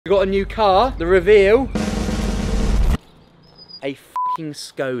We got a new car, the reveal. A fucking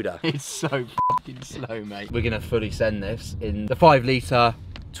Skoda. It's so fucking slow, mate. We're gonna fully send this in the 5 litre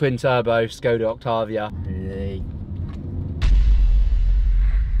twin turbo Skoda Octavia.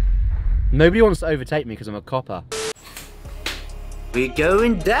 Nobody wants to overtake me because I'm a copper. We're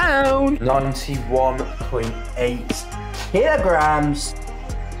going down. 91.8 kilograms.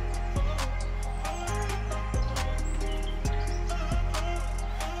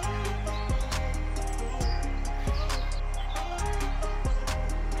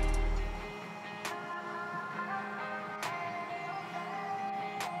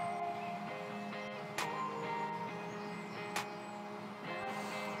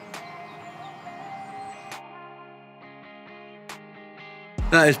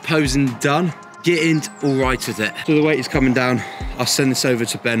 That is posing done. Getting all right with it. So the weight is coming down. I'll send this over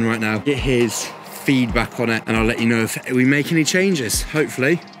to Ben right now, get his feedback on it, and I'll let you know if we make any changes.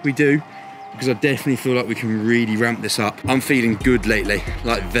 Hopefully we do, because I definitely feel like we can really ramp this up. I'm feeling good lately,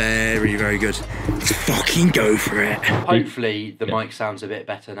 like very, very good. Let's fucking go for it. Hopefully the mic sounds a bit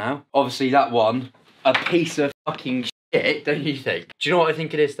better now. Obviously that one, a piece of fucking shit, don't you think? Do you know what I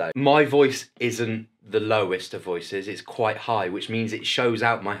think it is though? My voice isn't the lowest of voices, it's quite high, which means it shows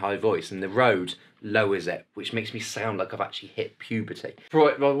out my high voice, and the road lowers it, which makes me sound like I've actually hit puberty.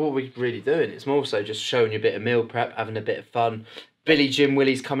 Right, well, what are we really doing? It's more so just showing you a bit of meal prep, having a bit of fun. Billy Jim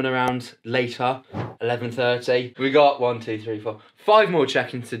Willie's coming around later, 11:30. We got 1, 2, 3, 4, 5 more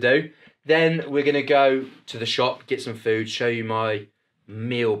check-ins to do. Then we're gonna go to the shop, get some food, show you my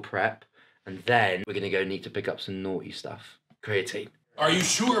meal prep, and then we're gonna go need to pick up some naughty stuff. Creatine. Are you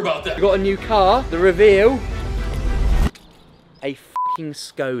sure about that? We got a new car, the reveal. A fucking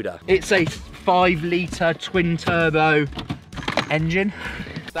Skoda. It's a 5 litre twin turbo engine.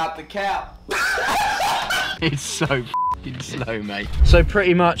 Stop the cap. It's so fucking slow, mate. So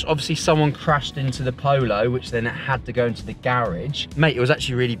pretty much, obviously someone crashed into the Polo, which then it had to go into the garage. Mate, it was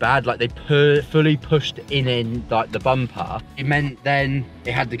actually really bad. Like they fully pushed in like the bumper. It meant then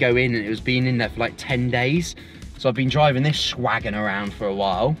it had to go in, and it was being in there for like 10 days. So I've been driving this swagging around for a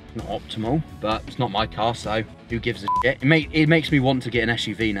while. Not optimal, but it's not my car, so who gives a shit? It makes me want to get an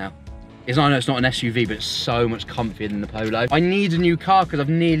SUV now. I know it's not an SUV, but it's so much comfier than the Polo. I need a new car because I've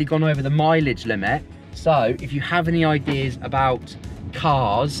nearly gone over the mileage limit. So if you have any ideas about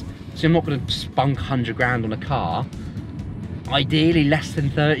cars, so I'm not gonna spunk 100 grand on a car, ideally less than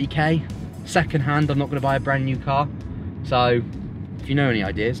 30k. Second hand, I'm not gonna buy a brand new car. So if you know any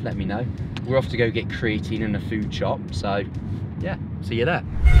ideas, let me know. We're off to go get creatine in a food shop, so yeah, see you there.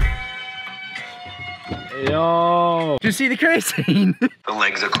 Yo! Do you see the creatine? The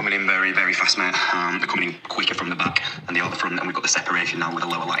legs are coming in very, very fast, mate. They're coming in quicker from the back than they are the front, and we've got the separation now with the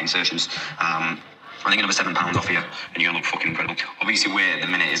lower lat insertions. I think another £7 off you, and you're gonna look fucking incredible. Obviously, weight at the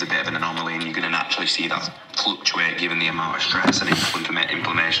minute is a bit of an anomaly, and you're gonna naturally see that fluctuate given the amount of stress and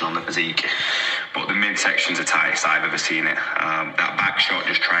inflammation on the physique. But the midsection's the tightest I've ever seen it. That back shot,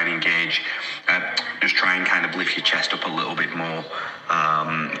 just try and engage, just try and kind of lift your chest up a little bit more.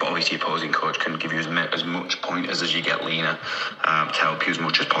 But obviously your posing coach can give you as much pointers as you get leaner to help you as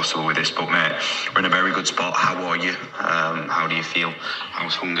much as possible with this. But mate, we're in a very good spot. How are you? How do you feel?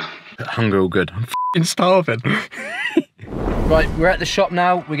 How's hunger? Hunger all good. I'm f***ing starving. Right, we're at the shop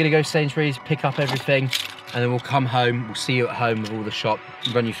now. We're gonna go Sainsbury's, pick up everything, and then we'll come home. We'll see you at home with all the shop,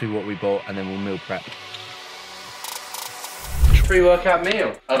 run you through what we bought, and then we'll meal prep. Pre-workout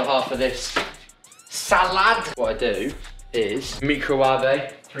meal. Other half of this salad. What I do is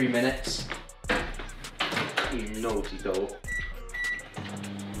microwave, 3 minutes. You naughty dog.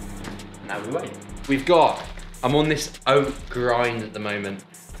 Now we wait. I'm on this oat grind at the moment.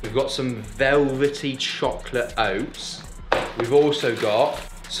 We've got some velvety chocolate oats. We've also got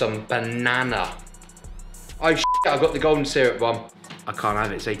some banana. Oh shit, I got the golden syrup one. I can't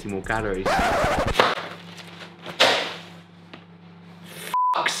have it, it's 80 more calories.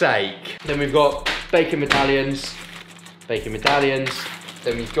 Fuck's sake. Then we've got bacon medallions. Then we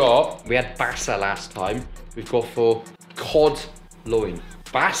had bassa last time. We've got for cod loin.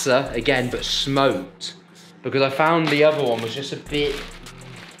 Bassa again, but smoked. Because I found the other one was just a bit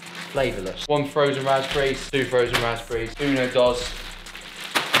flavourless. 1 frozen raspberries, 2 frozen raspberries, uno dos.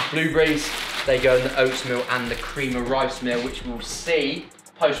 Blueberries, they go in the oats meal and the cream of rice meal, which we'll see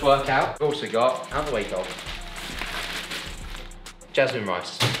post-workout. We've also got, out the way dog, jasmine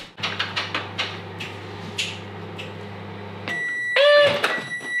rice.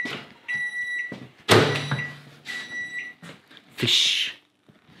 Fish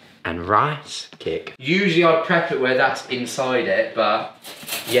and rice kick. Usually I prep it where that's inside it, but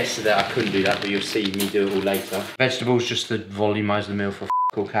yesterday I couldn't do that, but you'll see me do it all later. Vegetables just to volumise the meal for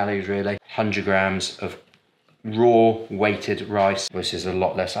all calories really. 100 grams of raw weighted rice, which is a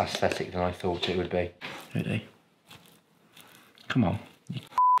lot less aesthetic than I thought it would be. Really? Come on.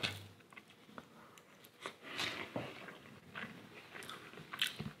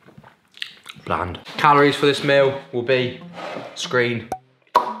 Bland. Calories for this meal will be screen.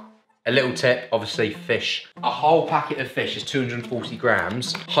 A little tip, obviously fish. A whole packet of fish is 240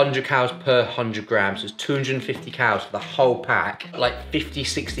 grams, 100 calories per 100 grams, so it's 250 calories for the whole pack, like 50,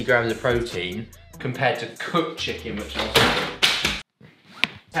 60 grams of protein, compared to cooked chicken,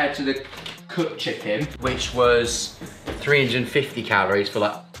 which was 350 calories for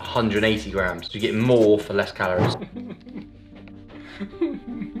like 180 grams. So you get more for less calories.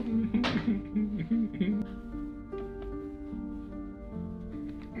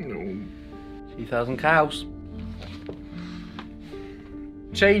 2,000 cows.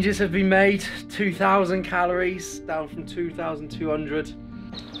 Changes have been made. 2,000 calories down from 2,200.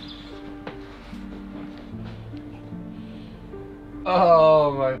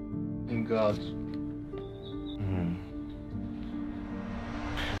 Oh my god.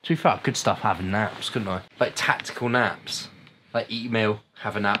 To be fair, I could stop having naps, couldn't I? Like tactical naps. Like eat a meal,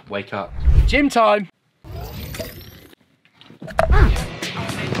 have a nap, wake up. Gym time!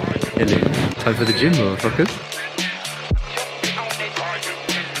 Hello. Time for the gym, motherfuckers.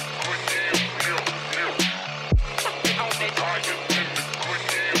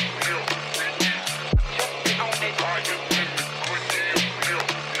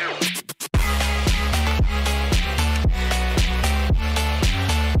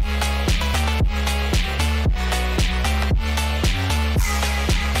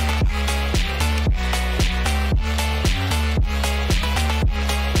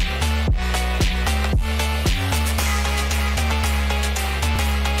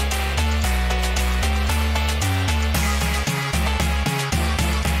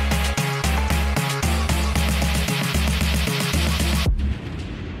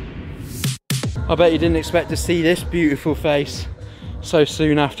 I bet you didn't expect to see this beautiful face so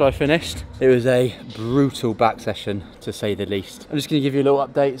soon after I finished. It was a brutal back session, to say the least. I'm just going to give you little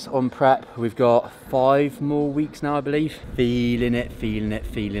updates on prep. We've got 5 more weeks now, I believe. Feeling it, feeling it,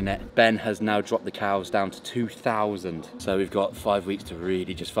 feeling it. Ben has now dropped the cows down to 2,000. So we've got 5 weeks to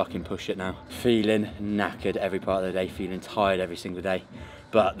really just fucking push it now. Feeling knackered every part of the day, feeling tired every single day.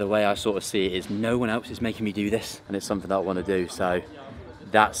 But the way I sort of see it is no one else is making me do this, and it's something that I want to do. So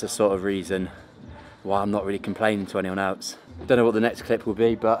that's the sort of reason why I'm not really complaining to anyone else. Don't know what the next clip will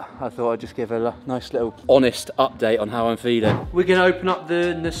be, but I thought I'd just give a nice little honest update on how I'm feeling. We're gonna open up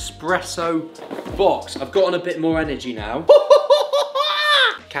the Nespresso box. I've gotten a bit more energy now.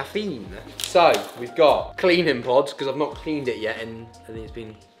 Caffeine. So we've got cleaning pods, because I've not cleaned it yet, and I think it's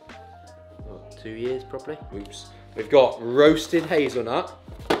been, what, 2 years probably? Oops. We've got roasted hazelnut,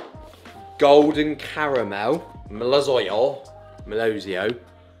 golden caramel, Melozio,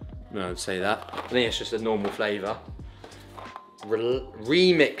 no, I'd say that. I think it's just a normal flavour.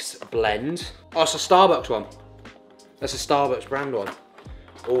 Remix blend. Oh, it's a Starbucks one. That's a Starbucks brand one.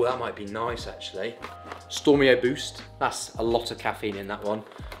 Oh, that might be nice actually. Stormio Boost. That's a lot of caffeine in that one.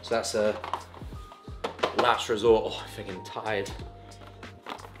 So that's a last resort. Oh, I'm freaking tired.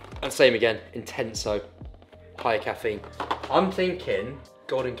 And same again, Intenso. Higher caffeine. I'm thinking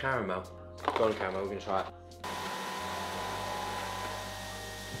golden caramel. Golden caramel, we're gonna try it.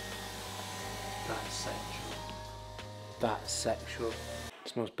 That's sexual. That's sexual. It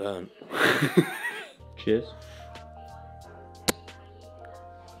smells burnt. Cheers.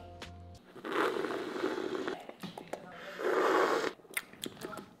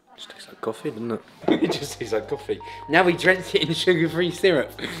 Just tastes like coffee, doesn't it? It just tastes like coffee. Now we drenched it in sugar-free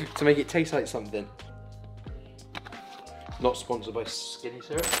syrup to make it taste like something. Not sponsored by Skinny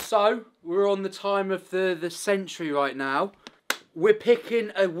Syrup. So, we're on the time of the century right now. We're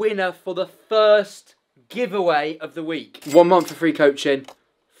picking a winner for the first giveaway of the week. 1 month of free coaching,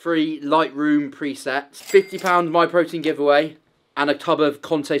 free Lightroom presets, £50 My Protein giveaway, and a tub of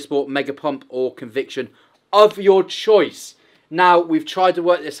Conte Sport Mega Pump or Conviction of your choice. Now, we've tried to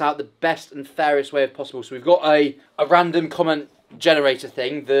work this out the best and fairest way possible. So we've got a random comment generator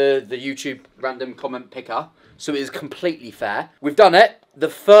thing, the YouTube random comment picker. So it is completely fair. We've done it. The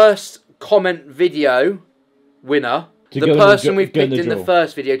first comment video winner, the person we've picked in the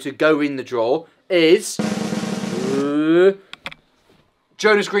first video to go in the draw is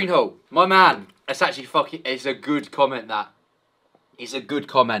Jonas Greenhall, my man. It's actually it's a good comment, that. It's a good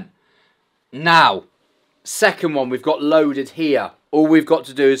comment. Now, second one we've got loaded here. All we've got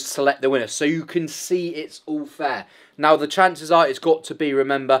to do is select the winner so you can see it's all fair. Now, the chances are it's got to be,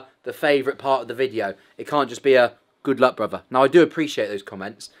 remember, the favourite part of the video. It can't just be a good luck, brother. Now, I do appreciate those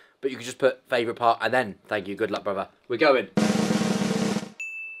comments, but you can just put favourite part and then thank you, good luck, brother. We're going.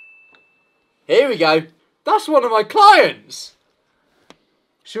 Here we go. That's one of my clients.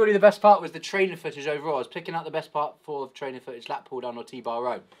 Surely the best part was the training footage overall. I was picking out the best part for training footage, lat pull down or T-bar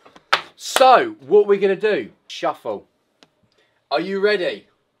row. So, what we're going to do, shuffle. Are you ready?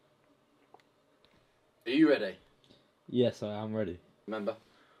 Are you ready? Yes, I am ready. Remember,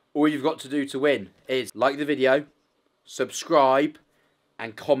 all you've got to do to win is like the video, subscribe,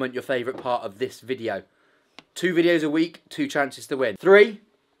 and comment your favourite part of this video. 2 videos a week, 2 chances to win. 3,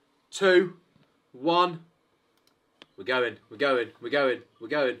 2, 1. We're going, we're going, we're going, we're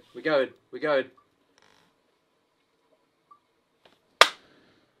going, we're going, we're going.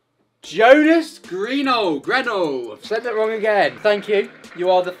 Jonas Grenell. I've said that wrong again. Thank you. You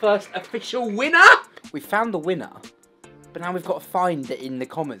are the first official winner. We found the winner, but now we've got to find it in the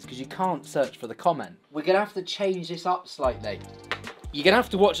comments because you can't search for the comment. We're going to have to change this up slightly. You're going to have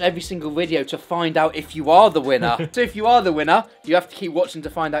to watch every single video to find out if you are the winner. So if you are the winner, you have to keep watching to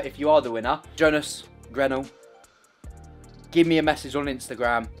find out if you are the winner. Jonas Grenell, give me a message on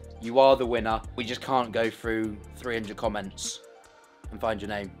Instagram. You are the winner. We just can't go through 300 comments and find your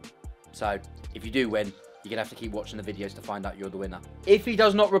name. So if you do win, you're going to have to keep watching the videos to find out you're the winner. If he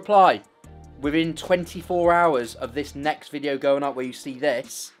does not reply within 24 hours of this next video going up where you see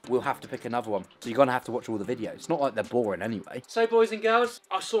this, we'll have to pick another one. So you're going to have to watch all the videos. It's not like they're boring anyway. So boys and girls,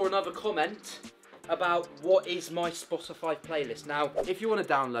 I saw another comment about what is my Spotify playlist. Now, if you want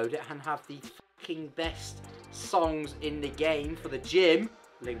to download it and have the fucking best songs in the game for the gym,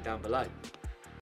 link down below.